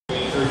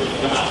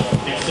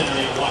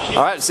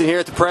All right, sitting here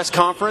at the press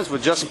conference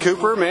with Justin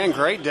Cooper. Man,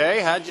 great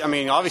day.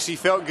 Obviously you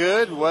felt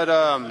good. What,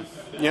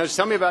 just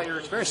tell me about your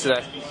experience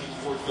today.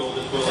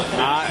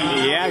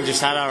 Yeah,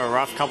 just had a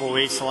rough couple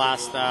weeks the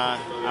last,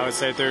 I would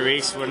say 3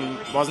 weeks.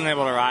 Wasn't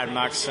able to ride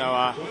much,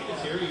 so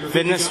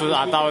fitness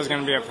I thought was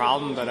going to be a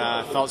problem, but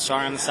felt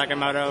strong in the second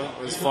moto.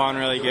 It was flowing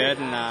really good,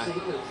 and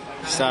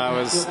so I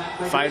was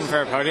fighting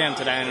for a podium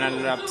today and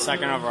ended up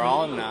second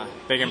overall, and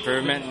big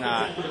improvement,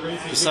 and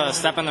just a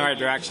step in the right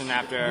direction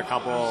after a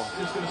couple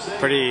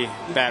pretty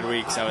bad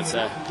weeks, I would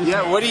say.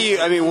 Yeah, what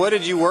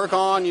did you work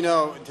on,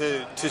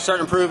 to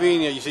start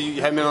improving? You said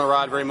you haven't been on the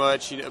ride very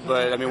much,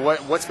 but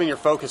what's been your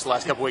focus the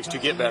last couple weeks to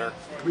get better?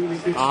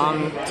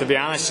 To be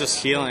honest,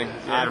 just healing.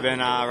 I've been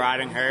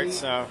riding hurt,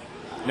 so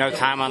no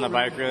time on the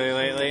bike really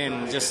lately,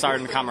 and just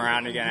starting to come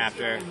around again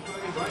after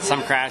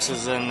some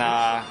crashes in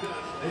the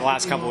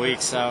last couple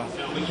weeks. So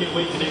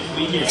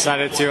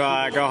excited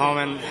to go home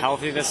and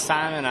healthy this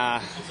time,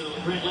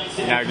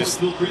 and just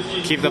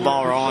keep the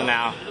ball rolling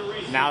now.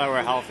 Now that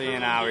we're healthy,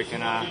 and we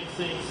can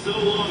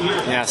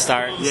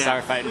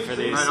start fighting for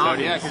these podiums.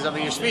 Yeah, because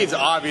your speed's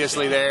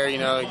obviously there. You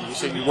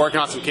said you're working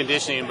on some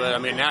conditioning, but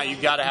now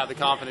you've got to have the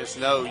confidence to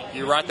know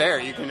you're right there.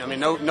 You can.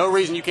 No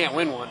reason you can't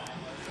win one.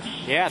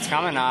 Yeah, it's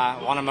coming.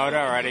 Won a moto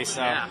already,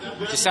 so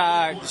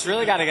just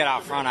really got to get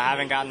out front. I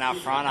haven't gotten out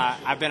front.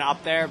 I've been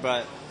up there,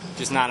 but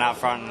just not out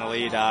front in the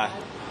lead.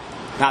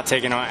 Not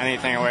taking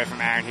anything away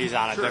from Aaron. He's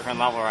on a different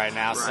level right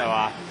now, so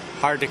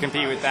hard to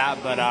compete with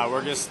that. But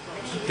we're just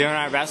doing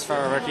our best for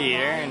our rookie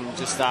year and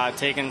just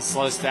taking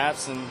slow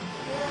steps. And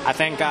I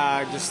think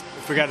just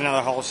if we get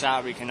another whole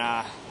shot, we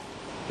can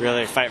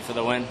really fight for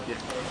the win.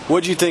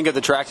 What did you think of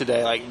the track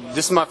today?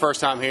 This is my first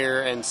time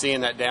here, and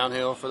seeing that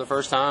downhill for the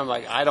first time,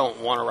 I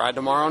don't want to ride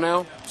tomorrow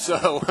now.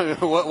 So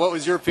what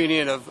was your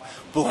opinion of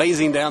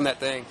blazing down that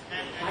thing?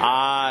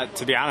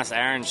 To be honest,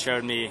 Aaron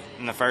showed me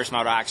in the first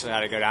moto actually how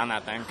to go down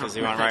that thing because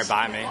he went right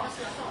by me.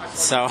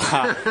 So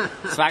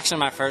it's actually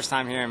my first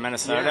time here in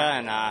Minnesota,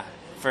 and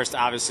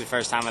obviously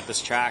first time at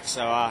this track.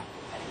 So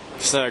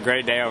just a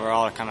great day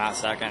overall to come out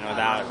second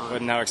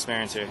with no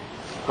experience here.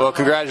 Well,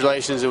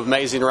 congratulations. It was an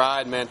amazing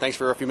ride, man. Thanks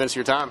for a few minutes of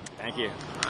your time. Thank you.